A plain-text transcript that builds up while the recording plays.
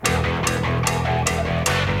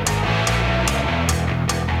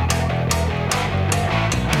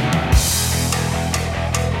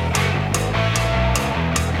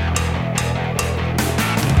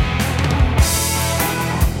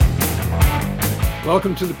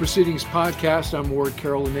Welcome to the Proceedings podcast. I'm Ward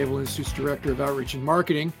Carroll, the Naval Institute's Director of Outreach and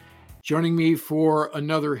Marketing. Joining me for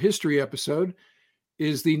another history episode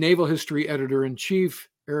is the Naval History Editor-in-Chief,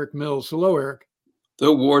 Eric Mills. Hello, Eric. The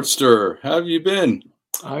Wardster. How have you been?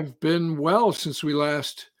 I've been well since we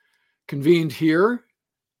last convened here.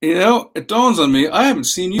 You know, it dawns on me, I haven't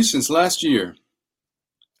seen you since last year.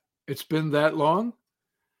 It's been that long?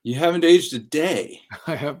 You haven't aged a day.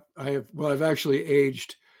 I've actually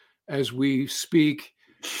aged as we speak.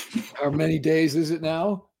 How many days is it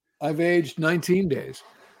now? I've aged 19 days.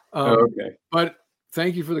 Okay. But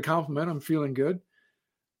thank you for the compliment. I'm feeling good.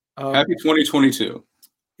 Happy 2022.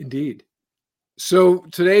 Indeed. So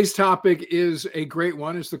today's topic is a great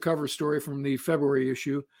one. It's the cover story from the February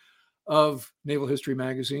issue of Naval History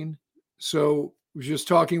Magazine. So I was just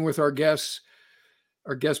talking with our guests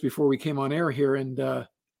before we came on air here, and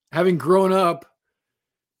having grown up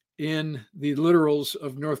in the littorals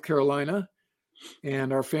of North Carolina,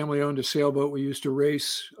 and our family owned a sailboat we used to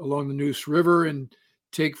race along the Neuse River and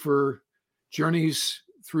take for journeys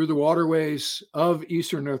through the waterways of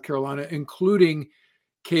Eastern North Carolina, including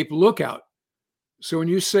Cape Lookout. So when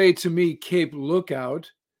you say to me Cape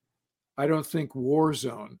Lookout, I don't think war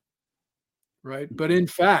zone, right? But in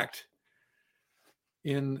fact,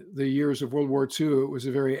 in the years of World War II, it was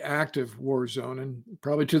a very active war zone, and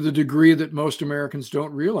probably to the degree that most Americans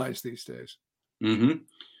don't realize these days. Mm-hmm.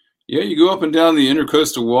 Yeah, you go up and down the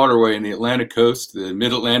intercoastal waterway in the Atlantic coast, the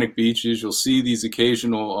mid-Atlantic beaches, you'll see these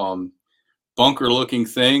occasional bunker-looking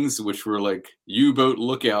things, which were like U-boat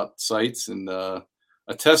lookout sites, and a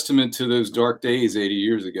testament to those dark days 80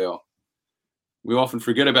 years ago. We often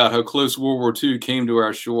forget about how close World War II came to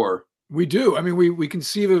our shore. We do. I mean, we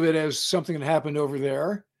conceive of it as something that happened over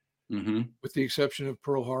there, mm-hmm. with the exception of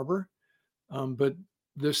Pearl Harbor. But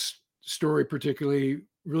this story particularly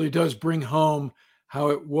really does bring home how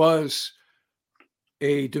it was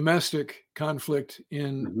a domestic conflict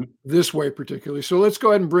in mm-hmm. this way particularly. So let's go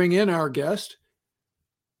ahead and bring in our guest.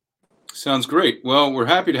 Sounds great. Well, we're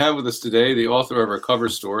happy to have with us today the author of our cover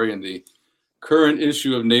story and the current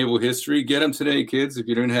issue of Naval History. Get them today, kids, if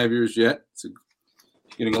you don't have yours yet. It's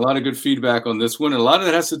getting a lot of good feedback on this one, and a lot of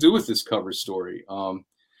that has to do with this cover story.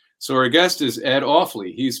 So our guest is Ed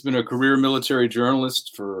Offley. He's been a career military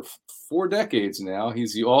journalist for 4 decades now.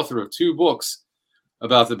 He's the author of 2 books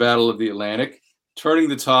about the Battle of the Atlantic: Turning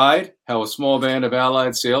the Tide, How a Small Band of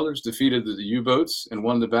Allied Sailors Defeated the U-Boats and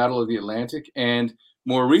Won the Battle of the Atlantic, and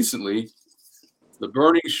more recently, The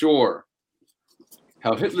Burning Shore,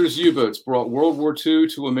 How Hitler's U-Boats Brought World War II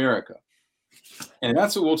to America. And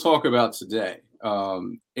that's what we'll talk about today.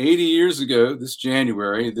 80 years ago, this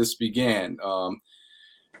January, this began.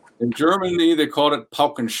 In Germany, they called it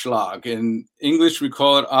Paukenschlag. In English, we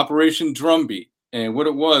call it Operation Drumbeat. And what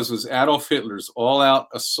it was Adolf Hitler's all-out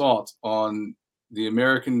assault on the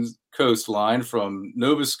American coastline from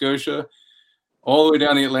Nova Scotia all the way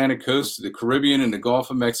down the Atlantic coast to the Caribbean and the Gulf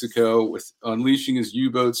of Mexico, with unleashing his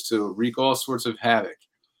U-boats to wreak all sorts of havoc.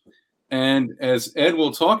 And as Ed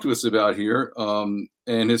will talk to us about here,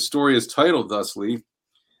 and his story is titled thusly,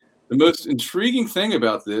 the most intriguing thing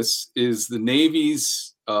about this is the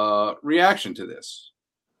Navy's reaction to this.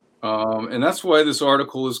 And that's why this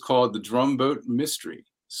article is called The Drumboat Mystery.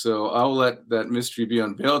 So I'll let that mystery be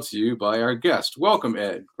unveiled to you by our guest. Welcome,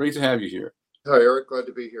 Ed. Great to have you here. Hi, Eric. Glad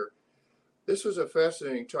to be here. This was a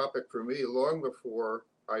fascinating topic for me long before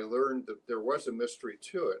I learned that there was a mystery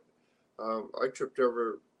to it. I tripped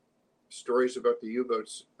over stories about the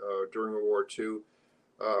U-boats during World War II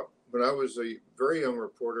when I was a very young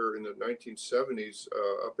reporter in the 1970s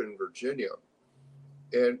up in Virginia.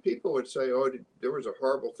 And people would say, oh, there was a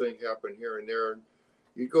horrible thing happened here and there. And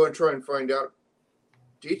you'd go and try and find out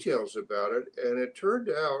details about it. And it turned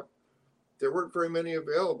out there weren't very many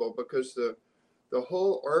available because the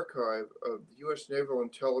whole archive of U.S. naval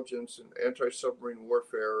intelligence and anti-submarine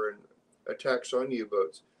warfare and attacks on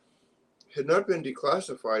U-boats had not been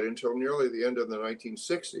declassified until nearly the end of the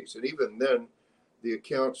 1960s. And even then, the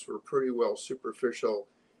accounts were pretty well superficial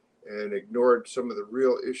and ignored some of the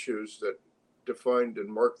real issues that defined and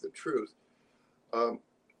marked the truth.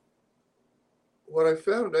 What I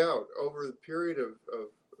found out over the period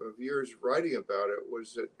of years writing about it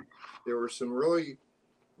was that there were some really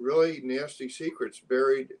nasty secrets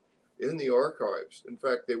buried in the archives. In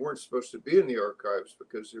fact, they weren't supposed to be in the archives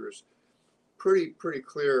because there was pretty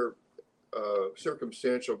clear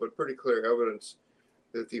circumstantial, but pretty clear evidence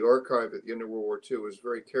that the archive at the end of World War II was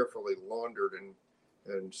very carefully laundered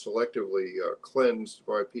and selectively cleansed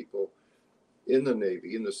by people in the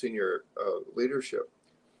Navy, in the senior leadership.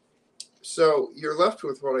 So you're left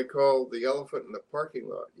with what I call the elephant in the parking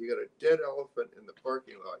lot. You got a dead elephant in the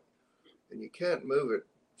parking lot. and you can't move it.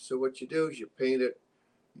 So what you do is you paint it,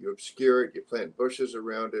 you obscure it, you plant bushes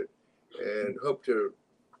around it, and hope to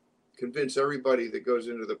convince everybody that goes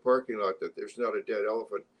into the parking lot that there's not a dead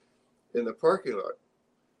elephant in the parking lot.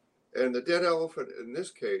 And the dead elephant in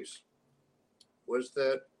this case was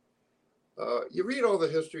that you read all the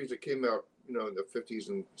histories that came out, in the 50s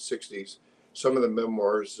and 60s, some of the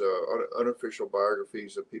memoirs, unofficial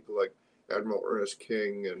biographies of people like Admiral Ernest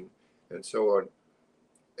King and so on.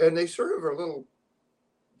 And they sort of are a little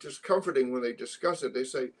discomforting when they discuss it. They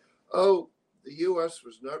say, oh, the U.S.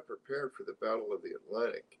 was not prepared for the Battle of the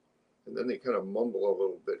Atlantic. And then they kind of mumble a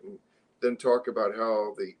little bit and then talk about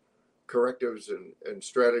how the correctives and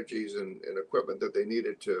strategies and equipment that they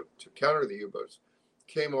needed to counter the U-boats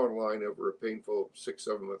came online over a painful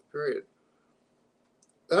 6-7 month period.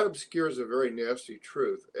 That obscures a very nasty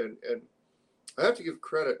truth. And I have to give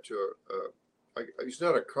credit to he's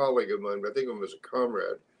not a colleague of mine, but I think of him as a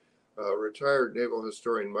comrade, retired naval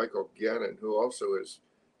historian Michael Gannon, who also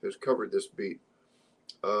has covered this beat.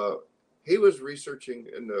 He was researching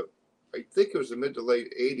I think it was the mid to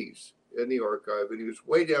late 80s in the archive, and he was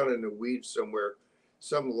way down in the weeds somewhere,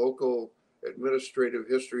 some local administrative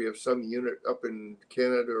history of some unit up in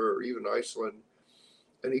Canada or even Iceland.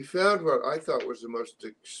 And he found what I thought was the most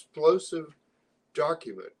explosive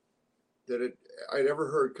document that I'd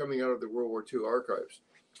ever heard coming out of the World War II archives.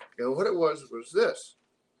 And what it was this.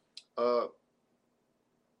 2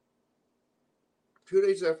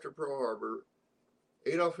 days after Pearl Harbor,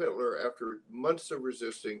 Adolf Hitler, after months of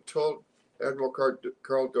resisting, told Admiral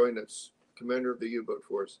Karl Dönitz, commander of the U-boat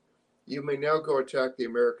force, you may now go attack the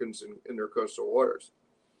Americans in their coastal waters.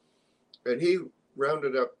 And he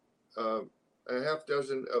rounded up a half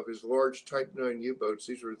dozen of his large Type 9 U-boats.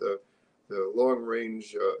 These were the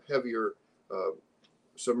long-range, heavier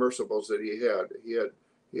submersibles that he had.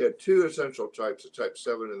 He had two essential types, the Type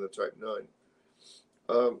 7 and the Type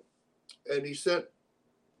 9. And he sent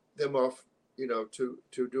them off,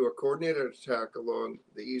 to do a coordinated attack along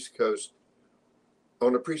the East Coast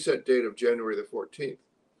on a preset date of January the 14th.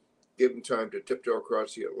 Give them time to tiptoe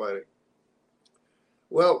across the Atlantic.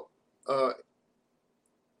 Well,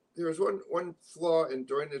 there was one flaw in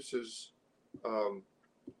Deunitz's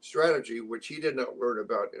strategy, which he did not learn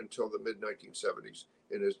about until the mid-1970s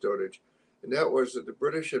in his dotage, and that was that the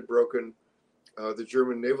British had broken the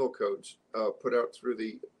German naval codes put out through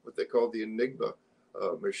what they called the Enigma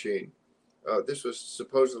machine. This was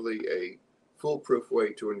supposedly a foolproof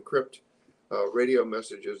way to encrypt radio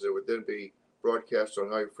messages that would then be broadcast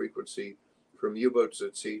on high frequency from U-boats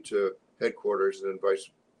at sea to headquarters and then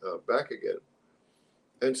vice back again.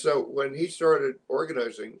 And so when he started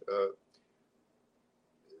organizing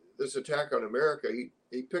this attack on America,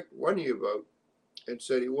 he picked one U-boat and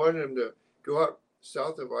said he wanted him to go out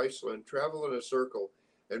south of Iceland, travel in a circle,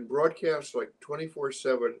 and broadcast like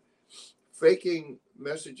 24/7, faking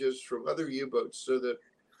messages from other U-boats so that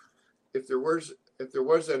if there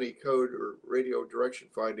was any code or radio direction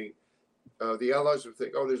finding, the Allies would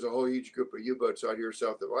think, oh, there's a whole huge group of U-boats out here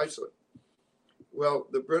south of Iceland. Well,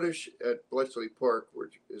 the British at Bletchley Park,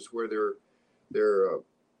 which is where their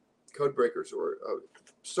code breakers were,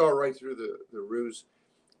 saw right through the ruse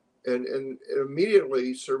and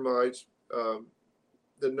immediately surmised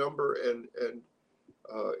the number and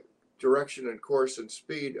direction and course and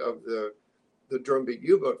speed of the drumbeat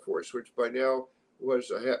U-boat force, which by now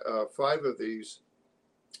was 5 of these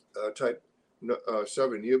Type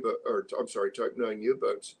 7 U-boat, or I'm sorry, Type 9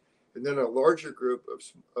 U-boats, and then a larger group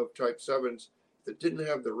of Type 7s that didn't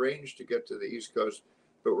have the range to get to the East Coast,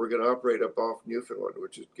 but were going to operate up off Newfoundland,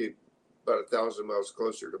 which is about 1,000 miles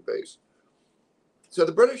closer to base. So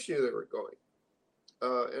the British knew they were going,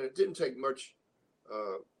 and it didn't take much,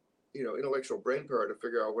 intellectual brain power to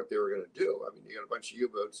figure out what they were going to do. I mean, you got a bunch of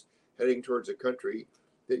U-boats heading towards a country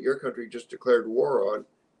that your country just declared war on,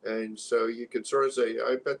 and so you can sort of say,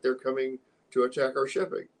 I bet they're coming to attack our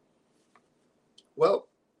shipping. Well,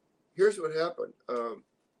 here's what happened.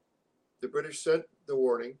 The British sent the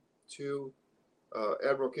warning to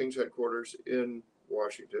Admiral King's headquarters in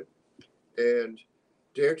Washington, and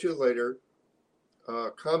a day or two later,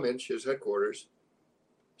 Comminch, his headquarters,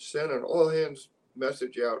 sent an all-hands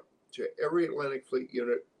message out to every Atlantic Fleet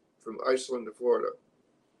unit from Iceland to Florida.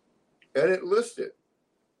 And it listed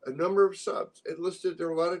a number of subs. It listed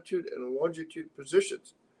their latitude and longitude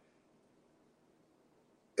positions.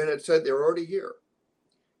 And it said they were already here.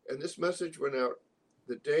 And this message went out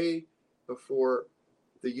the day before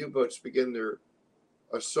the U-boats began their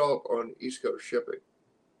assault on East Coast shipping.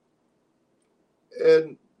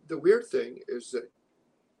 And the weird thing is that,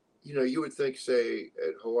 you would think, say,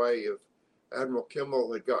 at Hawaii, if Admiral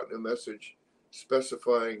Kimmel had gotten a message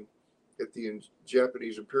specifying if the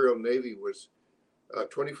Japanese Imperial Navy was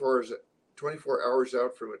 24 hours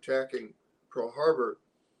out from attacking Pearl Harbor,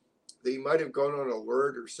 they might have gone on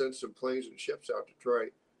alert or sent some planes and ships out to try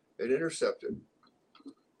and intercept it.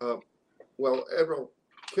 Well, Admiral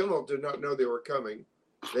Kimmel did not know they were coming.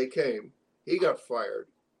 They came. He got fired.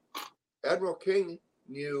 Admiral King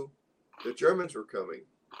knew the Germans were coming.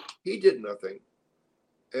 He did nothing,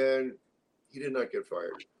 and he did not get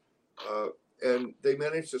fired. And they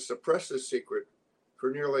managed to suppress this secret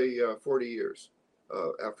for nearly 40 years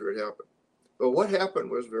after it happened. But what happened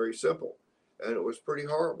was very simple, and it was pretty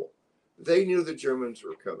horrible. They knew the Germans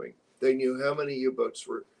were coming. They knew how many U-boats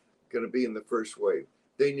were going to be in the first wave.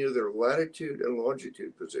 They knew their latitude and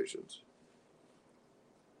longitude positions.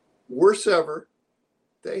 Worse ever,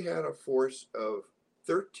 they had a force of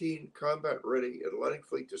 13 combat-ready Atlantic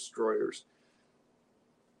Fleet destroyers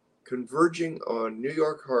converging on New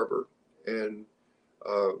York Harbor and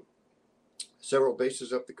several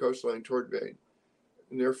bases up the coastline toward Maine.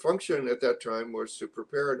 And their function at that time was to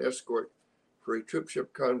prepare an escort for a troop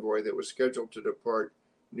ship convoy that was scheduled to depart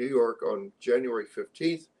New York on January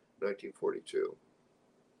 15th, 1942.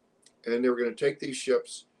 And they were going to take these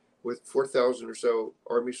ships with 4,000 or so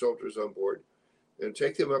Army soldiers on board and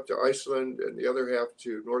take them up to Iceland and the other half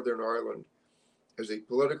to Northern Ireland as a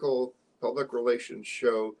political public relations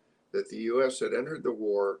show that the U.S. had entered the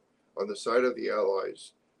war on the side of the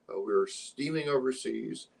Allies. We were steaming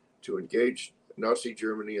overseas to engage Nazi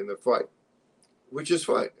Germany in the fight, which is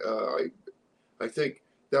fine. I think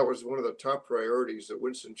that was one of the top priorities that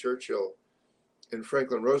Winston Churchill and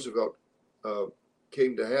Franklin Roosevelt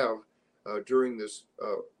came to have during this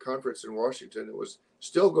conference in Washington. It was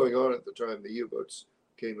still going on at the time the U-boats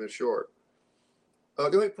came ashore. The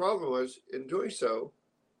only problem was, in doing so,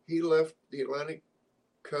 he left the Atlantic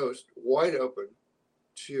coast wide open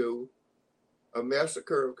to a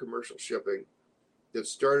massacre of commercial shipping that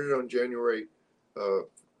started on January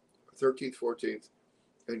 13th, 14th,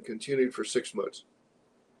 and continued for 6 months.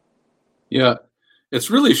 Yeah,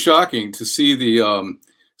 it's really shocking to see the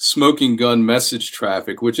smoking gun message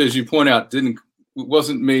traffic, which, as you point out,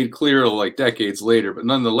 wasn't made clear like decades later, but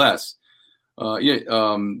nonetheless,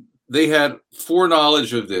 they had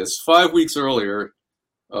foreknowledge of this 5 weeks earlier.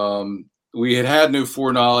 We had no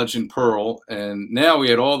foreknowledge in Pearl, and now we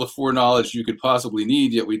had all the foreknowledge you could possibly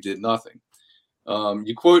need, yet we did nothing.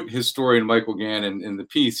 You quote historian Michael Gannon in the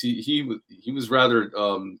piece. He was rather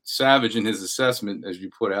savage in his assessment, as you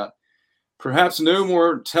put out. Perhaps no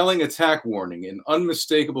more telling attack warning in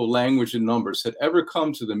unmistakable language and numbers had ever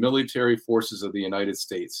come to the military forces of the United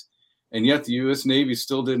States, and yet the U.S. Navy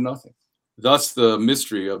still did nothing. Thus, the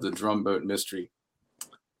mystery of the drumboat mystery.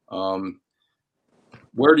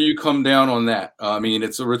 Where do you come down on that? I mean,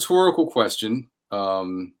 it's a rhetorical question.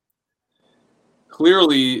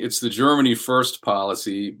 Clearly, it's the Germany first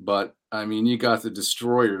policy, but I mean, you got the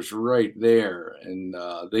destroyers right there, and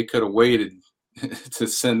they could have waited to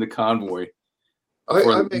send the convoy.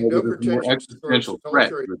 I make no pretensions towards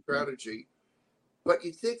military strategy, but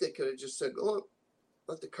you'd think they could have just said, "Oh,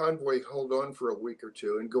 let the convoy hold on for a week or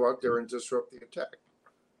two and go out there and disrupt the attack."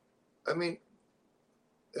 I mean,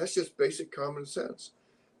 that's just basic common sense.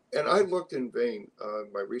 And I looked in vain.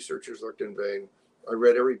 My researchers looked in vain. I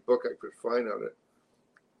read every book I could find on it.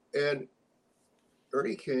 And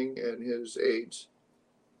Ernie King and his aides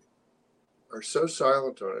are so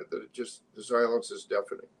silent on it that the silence is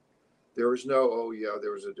deafening. There was no, oh yeah,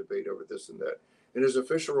 there was a debate over this and that. In his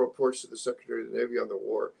official reports to the Secretary of the Navy on the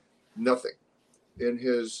war, nothing. In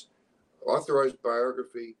his authorized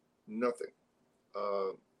biography, nothing.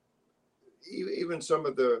 Even some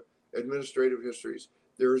of the administrative histories,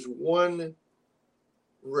 there's one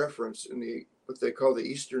reference in what they call the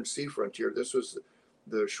Eastern Sea Frontier. This was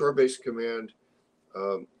the shore-based command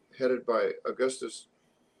headed by Augustus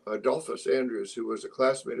Adolphus Andrews, who was a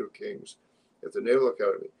classmate of King's at the Naval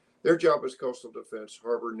Academy. Their job was coastal defense,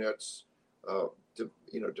 harbor nets,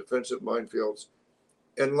 defensive minefields,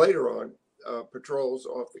 and later on patrols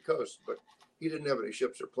off the coast. But he didn't have any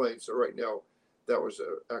ships or planes, so right now that was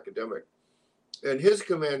academic. And his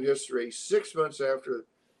command history, 6 months after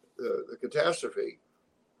the catastrophe,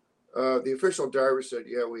 the official diary said,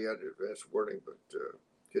 "Yeah, we had advance warning, but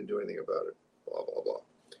couldn't do anything about it." Blah blah blah.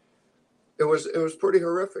 It was pretty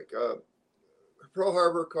horrific. Pearl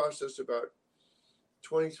Harbor cost us about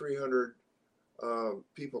 2,300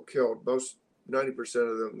 people killed. Most 90%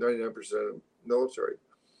 of them, 99% of them, military.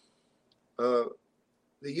 The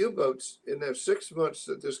U-boats in the 6 months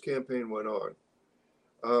that this campaign went on,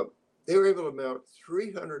 they were able to mount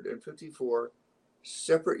 354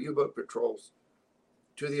 separate U-boat patrols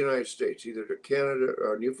to the United States, either to Canada,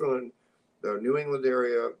 Newfoundland, the New England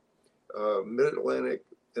area, mid-Atlantic,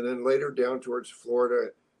 and then later down towards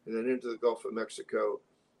Florida, and then into the Gulf of Mexico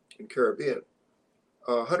and Caribbean.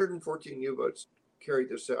 114 U-boats carried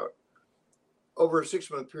this out over a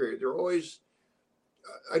 6-month period. They're always,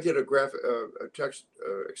 I did a text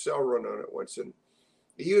Excel run on it once, and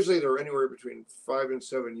usually there are anywhere between 5 and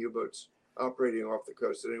 7 U-boats operating off the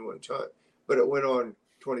coast at any one time, but it went on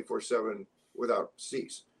 24/7 without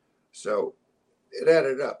cease. So it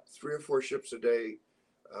added up, 3 or 4 ships a day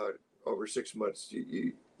over 6 months.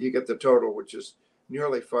 You get the total, which is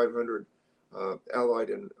nearly 500 Allied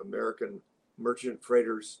and American merchant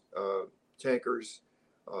freighters, tankers,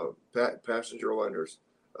 passenger liners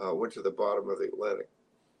went to the bottom of the Atlantic.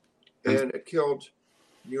 And it killed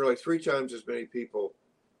nearly 3 times as many people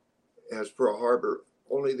as Pearl Harbor,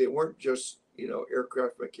 only they weren't just,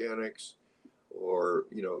 aircraft mechanics or,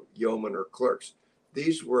 yeomen or clerks.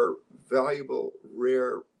 These were valuable,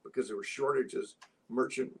 rare, because there were shortages,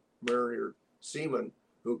 merchant mariner seamen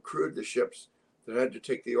who crewed the ships that had to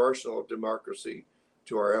take the arsenal of democracy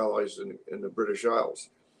to our allies in the British Isles.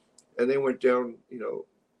 And they went down,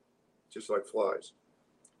 just like flies.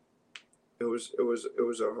 It was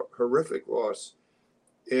a horrific loss.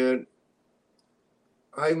 And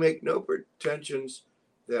I make no pretensions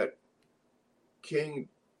that King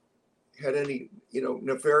had any,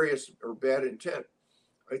 nefarious or bad intent.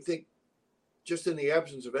 I think just in the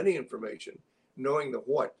absence of any information, knowing the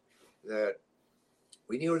what, that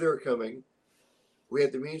we knew they were coming, we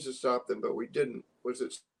had the means to stop them, but we didn't.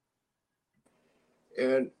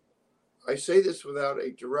 And I say this without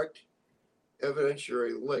a direct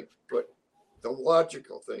evidentiary link, but the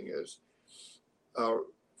logical thing is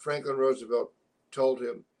Franklin Roosevelt told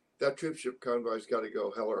him that troop ship convoy's got to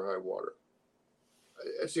go hell or high water.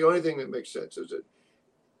 It's the only thing that makes sense, is that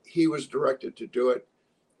he was directed to do it,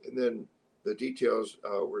 and then the details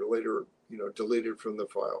were later, deleted from the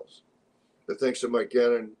files. But thanks to Mike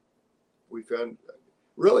Gannon, we found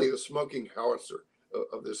really the smoking howitzer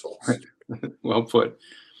of this whole story. Well put.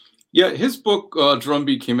 Yeah, his book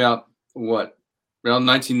Drumbeat came out around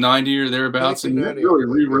 1990 or thereabouts, and it really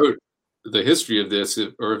rewrote the history of this,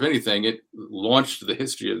 or if anything, it launched the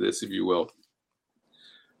history of this, if you will.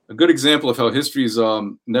 A good example of how history is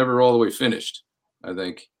never all the way finished, I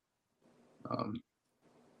think.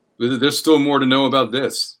 There's still more to know about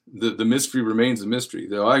this. The mystery remains a mystery.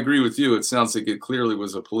 Though I agree with you, it sounds like it clearly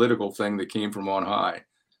was a political thing that came from on high.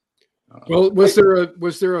 Well, was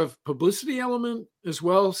there a publicity element as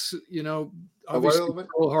well? Obviously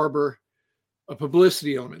Pearl Harbor, a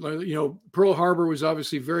publicity element. Pearl Harbor was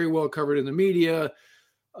obviously very well covered in the media,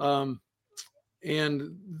 and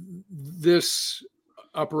this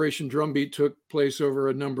Operation Drumbeat took place over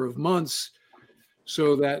a number of months.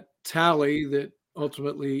 So that tally that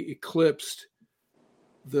ultimately eclipsed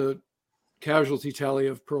the casualty tally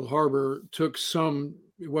of Pearl Harbor took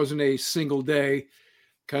it wasn't a single day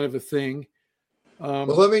kind of a thing. Well,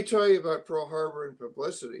 let me tell you about Pearl Harbor and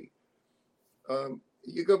publicity.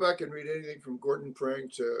 You go back and read anything from Gordon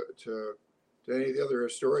Prank to any of the other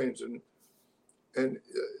historians, and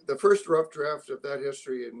the first rough draft of that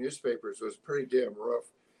history in newspapers was pretty damn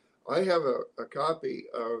rough. I have a copy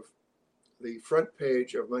of the front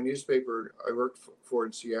page of my newspaper I worked for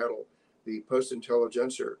in Seattle, the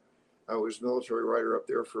Post-Intelligencer. I was military writer up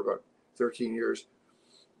there for about 13 years.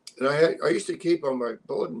 And I used to keep on my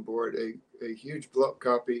bulletin board a huge blow-up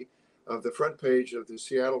copy of the front page of the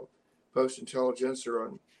Seattle Post-Intelligencer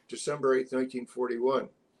on December 8th, 1941.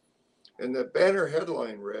 And the banner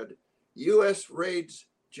headline read, U.S. raids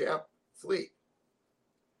Jap fleet.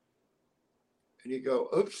 And you go,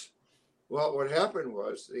 oops. Well, what happened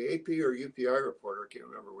was the AP or UPI reporter, I can't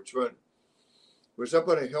remember which one, was up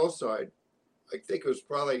on a hillside. I think it was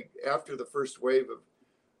probably after the first wave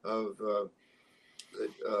of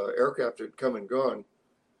aircraft had come and gone.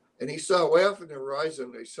 And he saw way off in the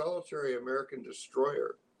horizon a solitary American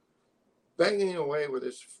destroyer banging away with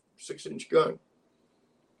his 6-inch gun.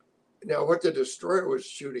 Now, what the destroyer was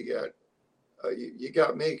shooting at, you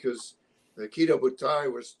got me, because the Kido Butai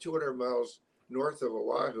was 200 miles north of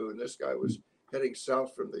Oahu, and this guy was heading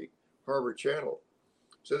south from the harbor channel.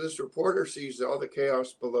 So this reporter sees all the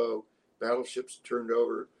chaos below, battleships turned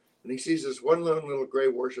over, and he sees this one lone little gray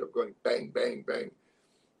warship going bang, bang, bang.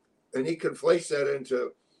 And he conflates that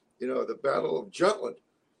into, the Battle of Jutland.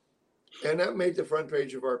 And that made the front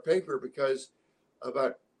page of our paper because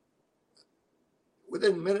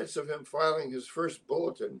within minutes of him filing his first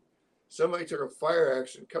bulletin, somebody took a fire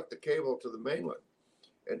axe and cut the cable to the mainland.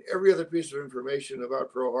 And every other piece of information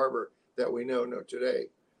about Pearl Harbor that we know today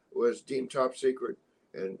was deemed top secret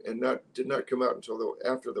and did not come out until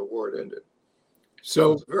after the war had ended.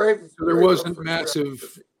 So there wasn't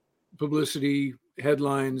massive publicity,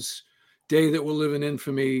 headlines, day that will live in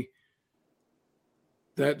infamy,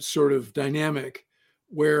 that sort of dynamic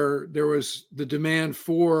where there was the demand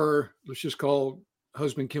for, let's just call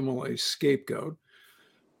husband Kimmel a scapegoat.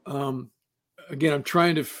 Again, I'm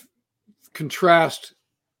trying to contrast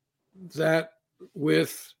that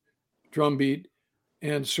with Drumbeat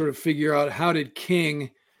and sort of figure out how did King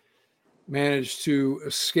manage to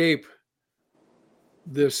escape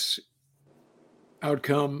this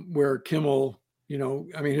outcome where Kimmel,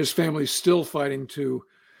 his family's still fighting to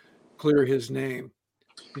clear his name.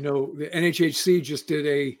 The NHHC just did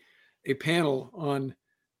a panel on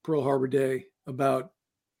Pearl Harbor Day about,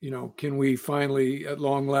 can we finally at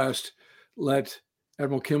long last let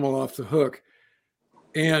Admiral Kimmel off the hook?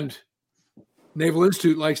 And Naval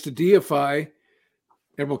Institute likes to deify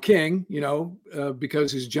Admiral King,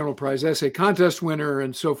 because he's a General Prize Essay Contest winner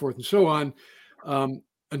and so forth and so on.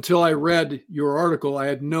 Until I read your article, I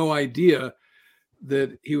had no idea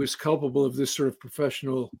that he was culpable of this sort of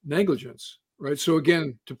professional negligence, right? So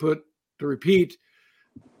again, to repeat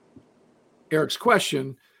Eric's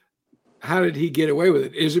question, how did he get away with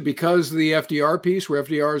it? Is it because of the FDR piece where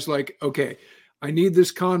FDR is like, okay, I need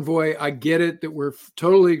this convoy. I get it that we're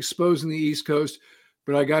totally exposing the East Coast,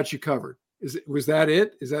 but I got you covered. Was that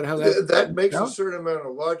it? Is that how that makes a certain amount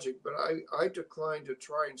of logic, but I declined to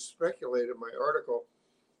try and speculate in my article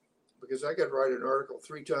because I could write an article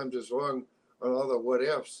 3 times as long on all the what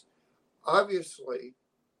ifs. Obviously,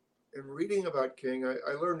 in reading about King,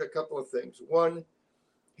 I learned a couple of things. One,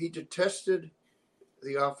 he detested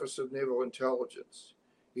the Office of Naval Intelligence.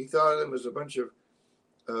 He thought of them as a bunch of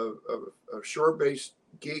shore-based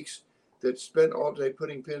geeks that spent all day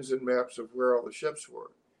putting pins in maps of where all the ships were.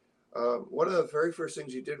 One of the very first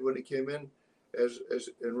things he did when he came in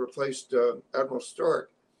and replaced Admiral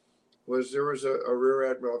Stark was there was a rear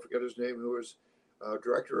admiral, I forget his name, who was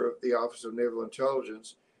director of the Office of Naval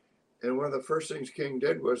Intelligence. And one of the first things King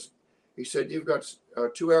did was he said, "You've got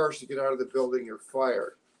 2 hours to get out of the building, you're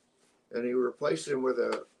fired." And he replaced him with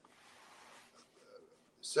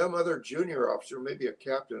some other junior officer, maybe a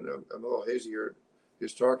captain, I'm a little hazy here,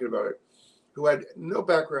 just talking about it, who had no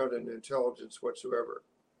background in intelligence whatsoever.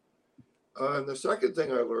 And the second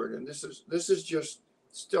thing I learned, and this is just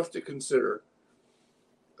stuff to consider,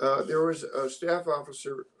 there was a staff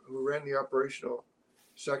officer who ran the operational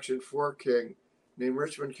section for King named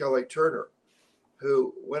Richmond Kelly Turner,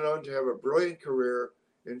 who went on to have a brilliant career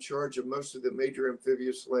in charge of most of the major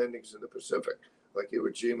amphibious landings in the Pacific, like Iwo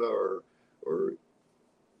Jima or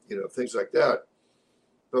things like that.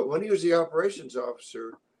 But when he was the operations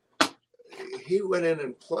officer, he went in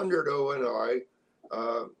and plundered ONI.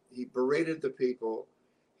 He berated the people.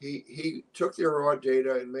 He took their raw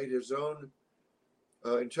data and made his own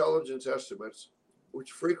intelligence estimates,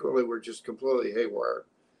 which frequently were just completely haywire.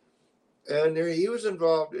 And he was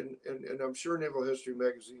involved in, and I'm sure Naval History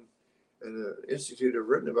Magazine and the Institute have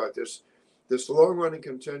written about this long-running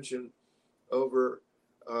contention over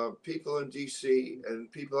people in D.C.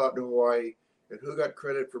 and people out in Hawaii and who got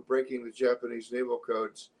credit for breaking the Japanese naval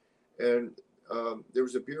codes. And there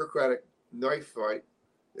was a bureaucratic knife fight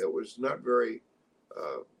that was not very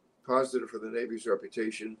positive for the Navy's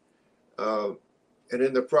reputation. And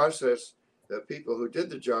in the process, the people who did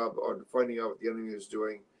the job on finding out what the enemy was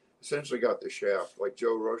doing essentially got the shaft. Like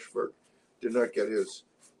Joe Rochefort did not get his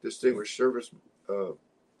Distinguished Service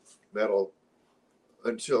Medal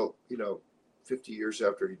until 50 years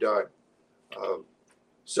after he died.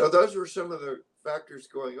 So those were some of the factors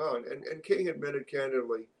going on. And King admitted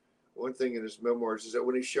candidly, one thing in his memoirs is that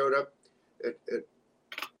when he showed up at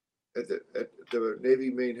the Navy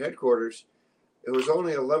main headquarters, it was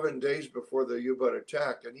only 11 days before the U-boat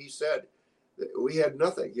attacked, and he said that we had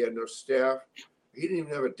nothing. He had no staff. He didn't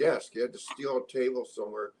even have a desk. He had to steal a table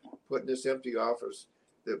somewhere, put in this empty office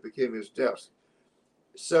that became his desk.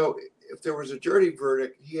 So if there was a jury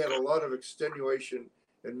verdict, he had a lot of extenuation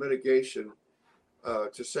and mitigation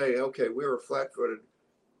to say, okay, we were flat-footed,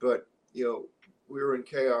 but we were in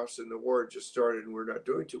chaos and the war had just started and we're not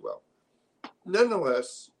doing too well.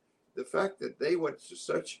 Nonetheless, the fact that they went to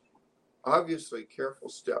such obviously careful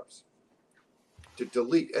steps to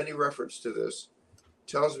delete any reference to this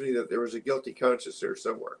tells me that there was a guilty conscience there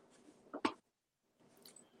somewhere.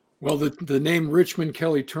 Well, the name Richmond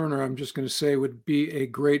Kelly Turner, I'm just going to say, would be a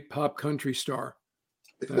great pop country star.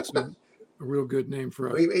 That's a real good name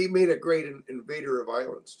for us. He made a great invader of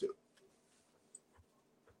islands, too.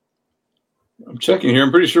 I'm checking here.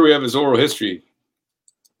 I'm pretty sure we have his oral history.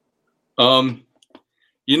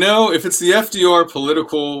 If it's the FDR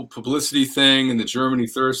political publicity thing and the Germany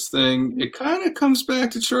thirst thing, it kind of comes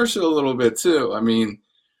back to Churchill a little bit, too. I mean,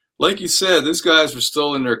 like you said, these guys were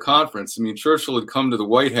still in their conference. I mean, Churchill had come to the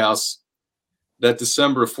White House that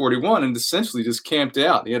December of 41 and essentially just camped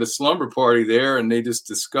out. He had a slumber party there, and they just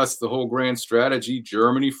discussed the whole grand strategy,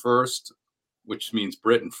 Germany first, which means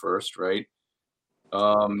Britain first, right?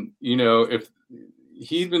 If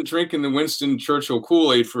he'd been drinking the Winston Churchill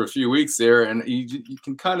Kool-Aid for a few weeks there, and you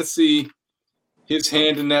can kind of see his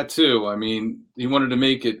hand in that too. I mean, he wanted to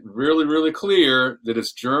make it really, really clear that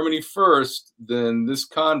it's Germany first, then this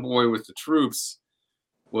convoy with the troops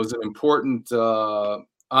was an important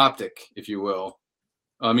optic, if you will.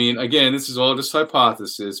 I mean, again, this is all just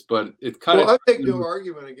hypothesis, but it kind of. Well, I make no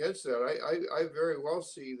argument against that. I very well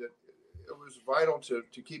see that it was vital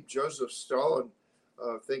to keep Joseph Stalin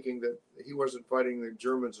thinking that he wasn't fighting the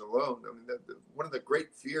Germans alone. I mean, one of the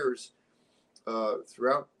great fears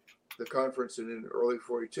throughout the conference and in early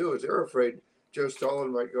 42 is they're afraid Joe Stalin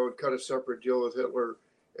might go and cut a separate deal with Hitler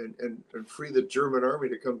and free the German army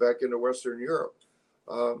to come back into Western Europe.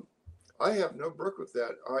 I have no brook with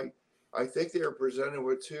that. I think they are presented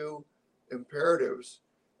with two imperatives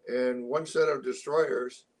and one set of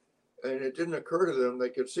destroyers, and it didn't occur to them they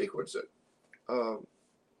could sequence it.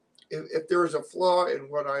 If there is a flaw in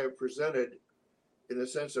what I have presented, in the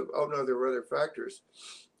sense of, oh no, there were other factors,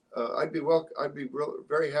 I'd be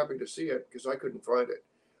very happy to see it, because I couldn't find it.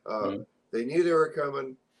 They knew they were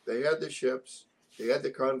coming. They had the ships. They had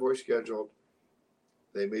the convoy scheduled.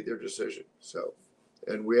 They made their decision. So,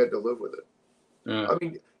 and we had to live with it. Yeah. I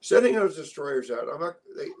mean, sending those destroyers out,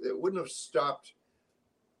 they wouldn't have stopped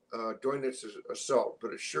Dönitz assault,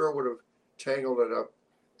 but it sure would have tangled it up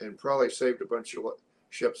and probably saved a bunch of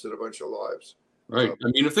ships and a bunch of lives. Right. I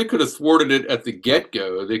mean, if they could have thwarted it at the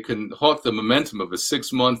get-go, they could halt the momentum of a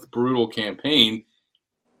 6-month brutal campaign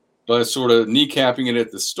by sort of kneecapping it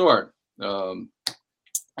at the start.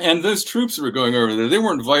 And those troops that were going over there, they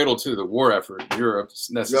weren't vital to the war effort in Europe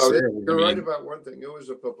necessarily. No, you're right about one thing. It was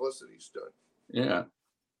a publicity stunt. Yeah.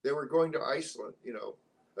 They were going to Iceland, a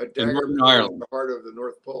In dagger Northern in Ireland. the heart of the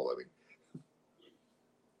North Pole. I mean,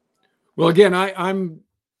 Well, again, I'm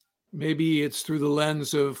maybe it's through the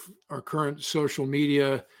lens of our current social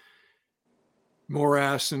media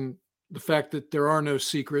morass and the fact that there are no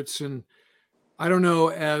secrets. And I don't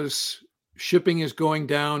know, as shipping is going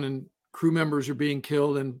down and crew members are being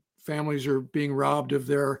killed and families are being robbed of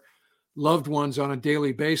their loved ones on a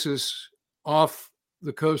daily basis off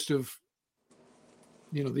the coast of,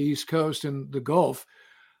 the East Coast and the Gulf,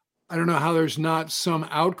 I don't know how there's not some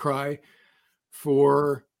outcry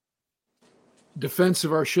for defense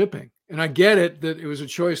of our shipping. And I get it that it was a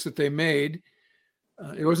choice that they made.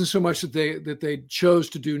 It wasn't so much that they chose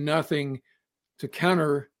to do nothing to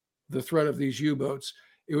counter the threat of these U-boats.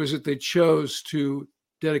 It was that they chose to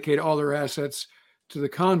dedicate all their assets to the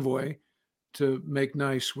convoy to make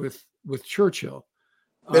nice with Churchill.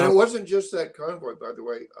 And it wasn't just that convoy, by the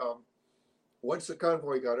way. Once the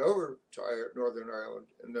convoy got over to Northern Ireland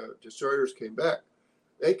and the destroyers came back,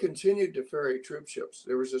 they continued to ferry troop ships.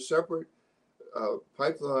 There was a separate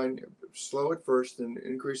pipeline, slow at first and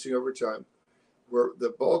increasing over time, where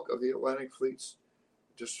the bulk of the Atlantic fleet's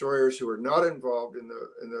destroyers who were not involved in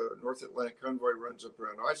the North Atlantic convoy runs up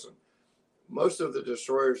around Iceland, most of the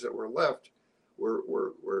destroyers that were left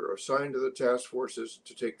were assigned to the task forces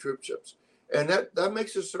to take troop ships. And that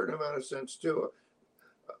makes a certain amount of sense too.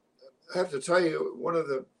 I have to tell you, one of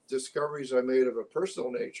the discoveries I made of a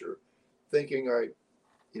personal nature, thinking I,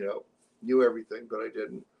 knew everything, but I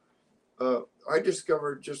didn't. I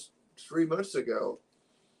discovered just 3 months ago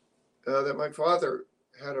that my father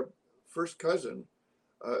had a first cousin.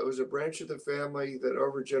 It was a branch of the family that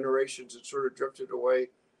over generations had sort of drifted away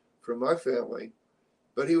from my family,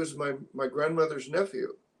 but he was my grandmother's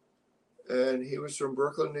nephew. And he was from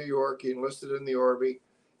Brooklyn, New York. He enlisted in the Army.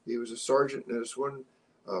 He was a sergeant in his one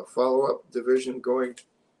follow-up division going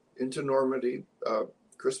into Normandy,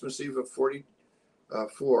 Christmas Eve of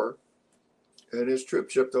 44. And his troop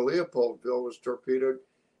ship, the Leopoldville, was torpedoed,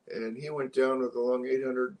 and he went down with along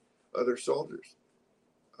 800 other soldiers.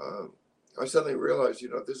 I suddenly realized,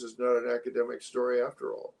 this is not an academic story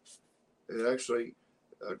after all. It actually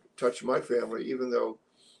touched my family, even though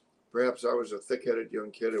perhaps I was a thick-headed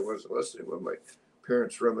young kid who wasn't listening when my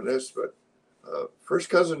parents reminisced. But first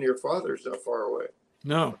cousin to your father is not far away.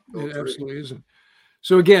 No, it absolutely isn't.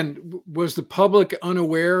 So again, was the public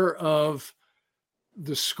unaware of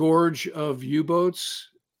the scourge of U-boats?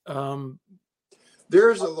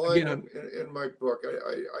 There's a line in my book.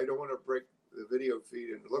 I don't want to break the video feed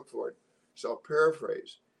and look for it, so I'll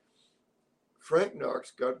paraphrase. Frank Knox,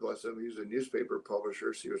 God bless him, he was a newspaper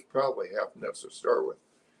publisher, so he was probably half nuts to start with,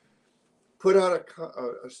 put out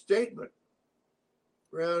a statement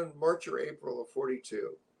around March or April of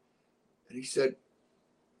 42. And he said,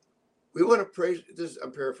 we want to praise, this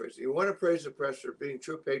I'm paraphrasing, we want to praise the press for being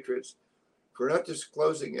true patriots, for not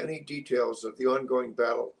disclosing any details of the ongoing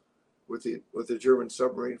battle with the German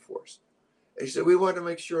submarine force. And he said, we want to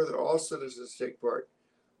make sure that all citizens take part.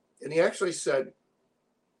 And he actually said,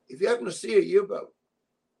 if you happen to see a U-boat,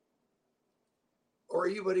 or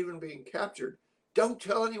a U-boat even being captured, don't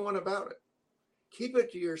tell anyone about it. Keep it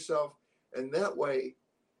to yourself, and that way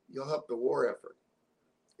you'll help the war effort.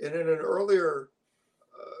 And in an earlier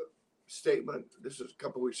statement, this is a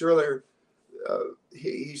couple of weeks earlier,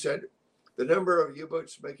 he said, the number of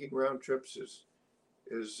U-boats making round trips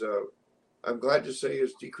is I'm glad to say,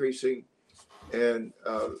 is decreasing, and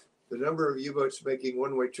the number of U-boats making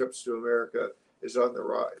one-way trips to America is on the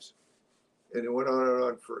rise. And it went on and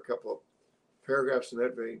on for a couple of paragraphs in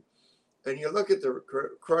that vein. And you look at the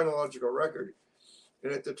chronological record,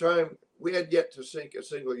 and at the time, we had yet to sink a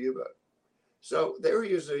single U-boat. So they were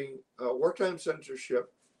using wartime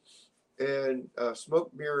censorship and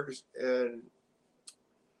smoke mirrors and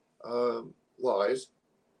lies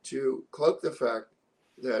to cloak the fact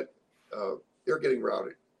that they're getting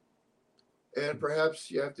routed. And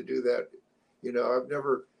perhaps you have to do that. You know, I've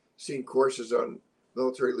never seen courses on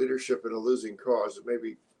military leadership in a losing cause.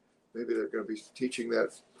 Maybe they're going to be teaching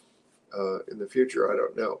that in the future. I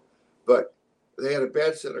don't know. But they had a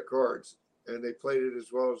bad set of cards, and they played it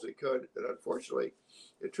as well as they could. And unfortunately,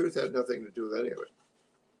 the truth had nothing to do with any of it.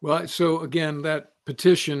 Well, so again, that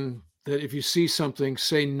petition that if you see something,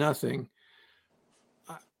 say nothing,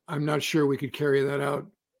 I'm not sure we could carry that out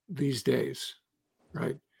these days,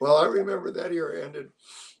 right? Well, I remember that era ended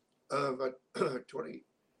about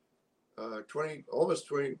almost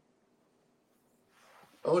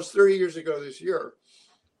 30 years ago this year.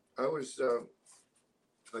 I was,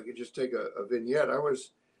 if I could just take a vignette, I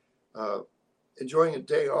was enjoying a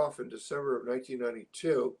day off in December of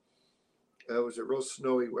 1992. It was a real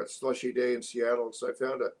snowy, wet, slushy day in Seattle. So I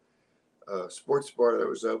found a sports bar that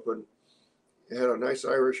was open. I had a nice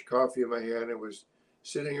Irish coffee in my hand and was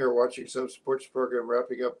sitting here watching some sports program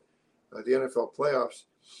wrapping up the NFL playoffs.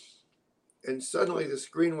 And suddenly the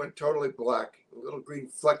screen went totally black, little green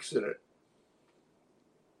flecks in it.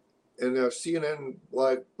 And a CNN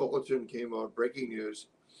live bulletin came on, breaking news.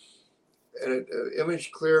 And the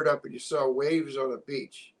image cleared up and you saw waves on a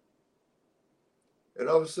beach. And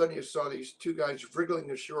all of a sudden you saw these two guys wriggling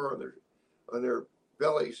ashore on their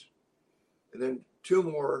bellies. And then two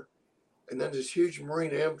more. And then this huge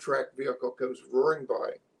Marine Amtrak vehicle comes roaring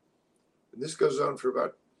by. And this goes on for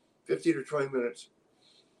about 15 or 20 minutes.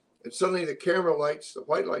 And suddenly the camera lights, the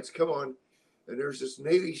white lights come on, and there's this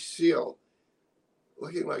Navy SEAL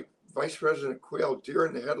looking like Vice President Quayle, deer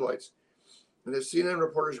in the headlights. And the CNN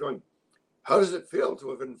reporter's going, how does it feel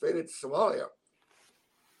to have invaded Somalia?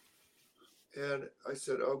 And I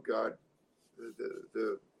said, oh God,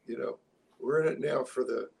 we're in it now for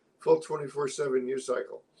the full 24/7 news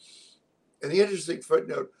cycle. And the interesting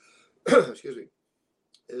footnote, excuse me,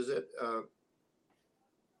 is that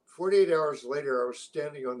 48 hours later, I was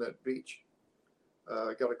standing on that beach.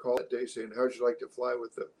 I got a call that day saying, how'd you like to fly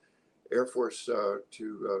with the Air Force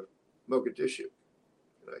to Mogadishu?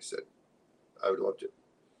 And I said, I would love to.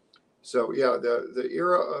 So yeah, the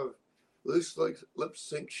era of loose lip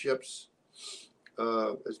sync ships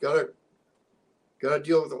has got to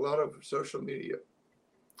deal with a lot of social media.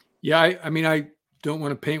 Yeah, I mean, I don't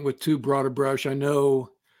want to paint with too broad a brush. I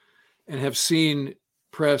know and have seen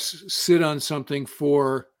press sit on something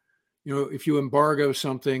for, if you embargo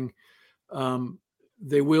something,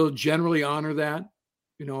 they will generally honor that,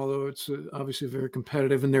 although it's obviously very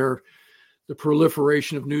competitive, and the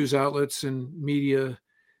proliferation of news outlets and media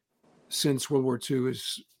since World War II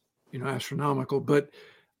is, astronomical. But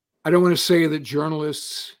I don't want to say that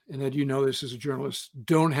journalists, and Ed, this as a journalist,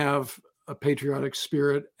 don't have a patriotic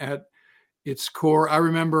spirit at its core. I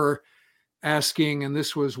remember asking, and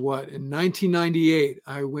this was in 1998,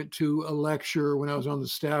 I went to a lecture when I was on the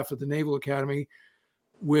staff at the Naval Academy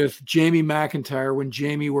with Jamie McIntyre when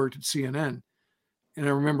Jamie worked at CNN. And I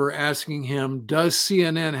remember asking him, does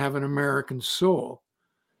CNN have an American soul?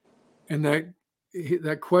 And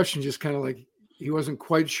that question just kind of like, he wasn't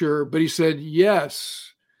quite sure, but he said,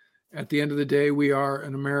 yes, at the end of the day, we are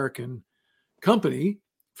an American company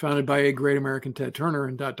founded by a great American, Ted Turner,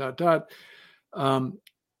 and ...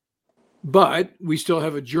 But we still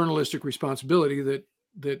have a journalistic responsibility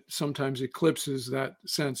that sometimes eclipses that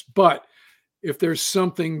sense. But if there's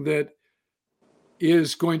something that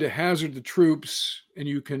is going to hazard the troops, and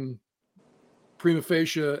you can prima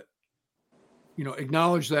facie,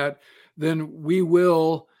 acknowledge that, then we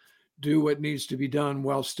will do what needs to be done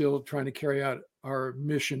while still trying to carry out our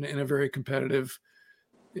mission in a very competitive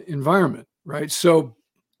environment. right? So,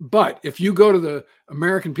 but if you go to the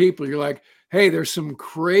American people, you're like, hey, there's some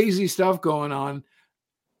crazy stuff going on,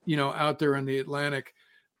 out there in the Atlantic.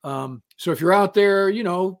 So if you're out there,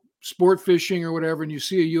 sport fishing or whatever, and you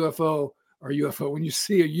see a UFO, when you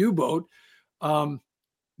see a U-boat,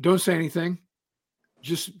 don't say anything.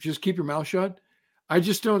 Just keep your mouth shut. I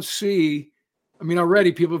just don't see. I mean,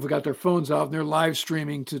 already people have got their phones off and they're live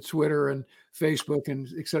streaming to Twitter and Facebook and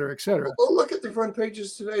et cetera, et cetera. Well, look at the front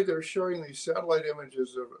pages today. They're showing these satellite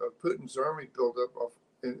images of Putin's army buildup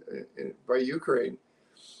by Ukraine.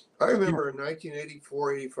 I remember in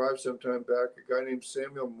 1984, 85, sometime back, a guy named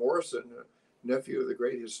Samuel Morrison, a nephew of the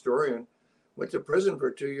great historian, went to prison for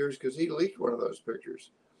 2 years because he leaked one of those pictures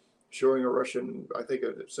showing a Russian, I think,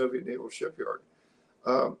 a Soviet naval shipyard.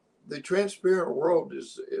 The transparent world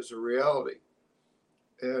is a reality.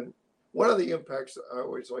 And one of the impacts I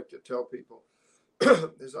always like to tell people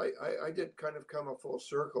is I did kind of come a full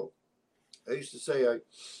circle. I used to say I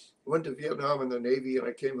went to Vietnam in the Navy and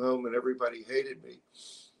I came home and everybody hated me.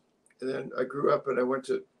 And then I grew up and I went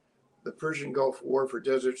to the Persian Gulf War for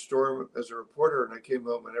Desert Storm as a reporter and I came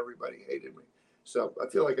home and everybody hated me. So I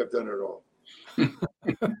feel like I've done it all.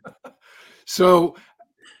 So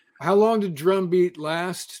how long did Drumbeat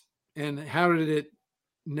last and how did it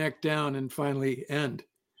neck down and finally end?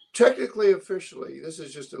 Technically, officially, this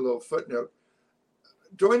is just a little footnote.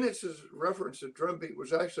 Doinitz's reference to Drumbeat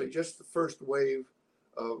was actually just the first wave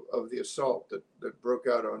of the assault that broke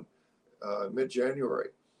out on mid-January.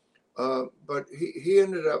 But he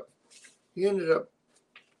ended up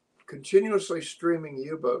continuously streaming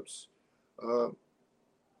U-boats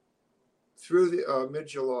through the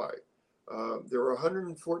mid-July. There were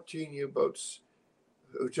 114 U-boats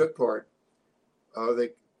who took part. They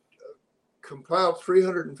compiled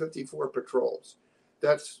 354 patrols.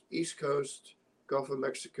 That's East Coast, Gulf of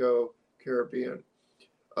Mexico, Caribbean.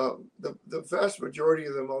 The vast majority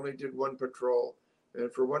of them only did one patrol,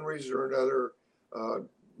 and for one reason or another,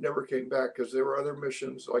 never came back because there were other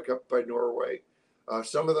missions like up by Norway.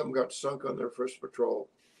 Some of them got sunk on their first patrol.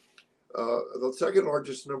 The second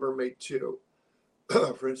largest number made two.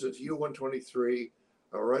 For instance, U-123,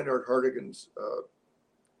 Reinhard Hartigan's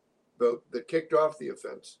boat that kicked off the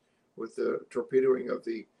offense with the torpedoing of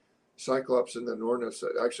the Cyclops and the Nornus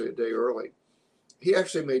actually a day early. He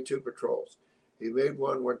actually made two patrols. He made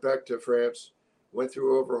one, went back to France, went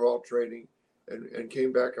through overhaul training, and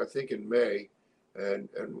came back, I think, in May, and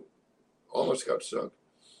almost got sunk.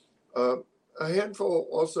 A handful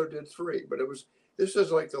also did three, but this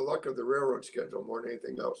is like the luck of the railroad schedule more than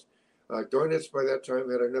anything else. Doinitz by that time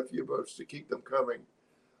had enough U-boats to keep them coming.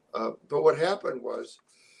 But what happened was,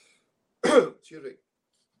 excuse me,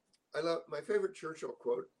 my favorite Churchill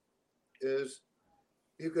quote is,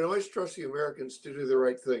 you can always trust the Americans to do the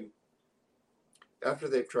right thing after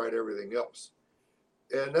they've tried everything else.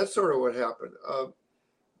 And that's sort of what happened.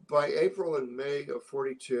 By April and May of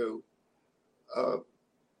 42,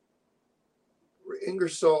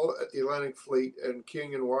 Ingersoll at the Atlantic Fleet and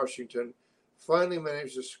King in Washington finally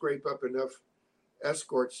managed to scrape up enough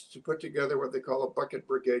escorts to put together what they call a bucket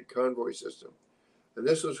brigade convoy system. And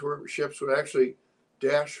this was where ships would actually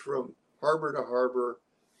dash from harbor to harbor,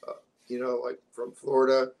 like from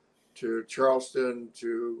Florida to Charleston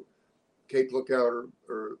to Cape Lookout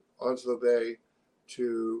or Onslow Bay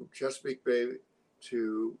to Chesapeake Bay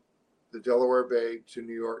to the Delaware Bay to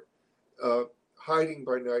New York, hiding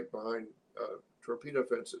by night behind torpedo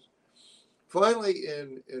fences. Finally,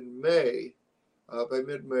 in May, by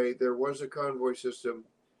mid-May, there was a convoy system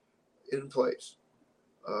in place.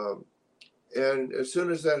 And as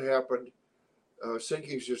soon as that happened,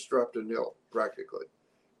 sinkings just dropped to nil, practically.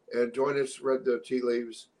 And Doinitz read the tea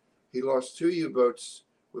leaves. He lost two U-boats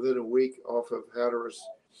within a week off of Hatteras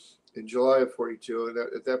in July of 42. And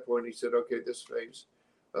at that point, he said, okay, this phase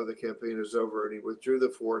of the campaign is over. And he withdrew the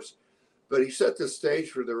force. But he set the stage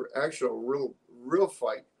for the actual real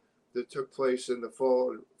fight that took place in the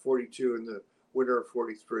fall of 42 and the winter of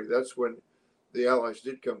 43. That's when the Allies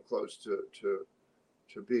did come close to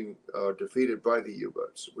being defeated by the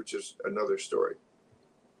U-boats, which is another story.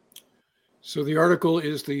 So the article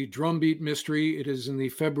is the Drumbeat Mystery. It is in the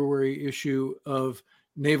February issue of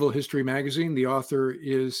Naval History Magazine. The author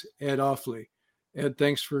is Ed Offley. Ed,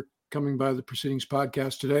 thanks for coming by the Proceedings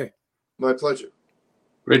podcast today. My pleasure.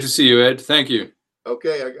 Great to see you, Ed. Thank you.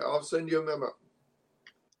 Okay, I'll send you a memo.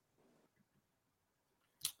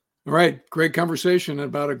 All right, great conversation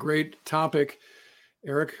about a great topic.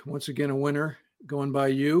 Eric, once again, a winner going by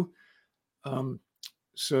you.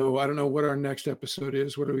 So I don't know what our next episode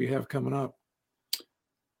is. What do we have coming up?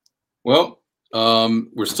 Well,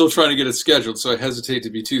 We're still trying to get it scheduled, so I hesitate to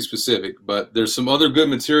be too specific, but there's some other good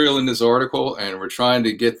material in this article, and we're trying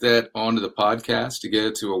to get that onto the podcast to get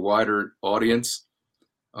it to a wider audience.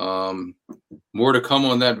 More to come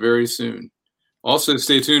on that very soon. Also,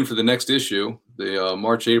 stay tuned for the next issue, the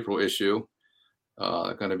March-April issue.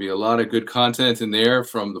 Going to be a lot of good content in there,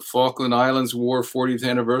 from the Falkland Islands War 40th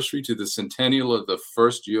anniversary to the centennial of the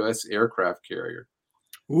first U.S. aircraft carrier.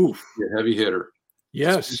 Oof. A heavy hitter.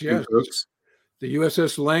 Yes, yes. Folks. The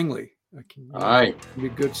USS Langley. Aye. Be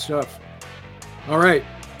good stuff. All right.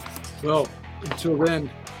 Well, until then,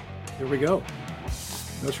 there we go.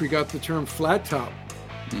 Thus we got the term flat top,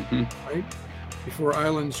 right? Before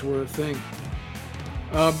islands were a thing.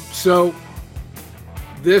 So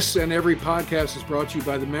this and every podcast is brought to you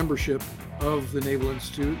by the membership of the Naval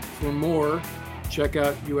Institute. For more, check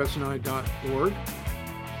out usni.org.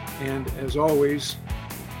 And as always,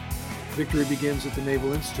 victory begins at the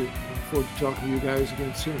Naval Institute. Look forward to talking to you guys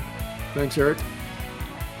again soon. Thanks, Eric.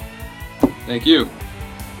 Thank you.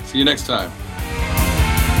 See you next time.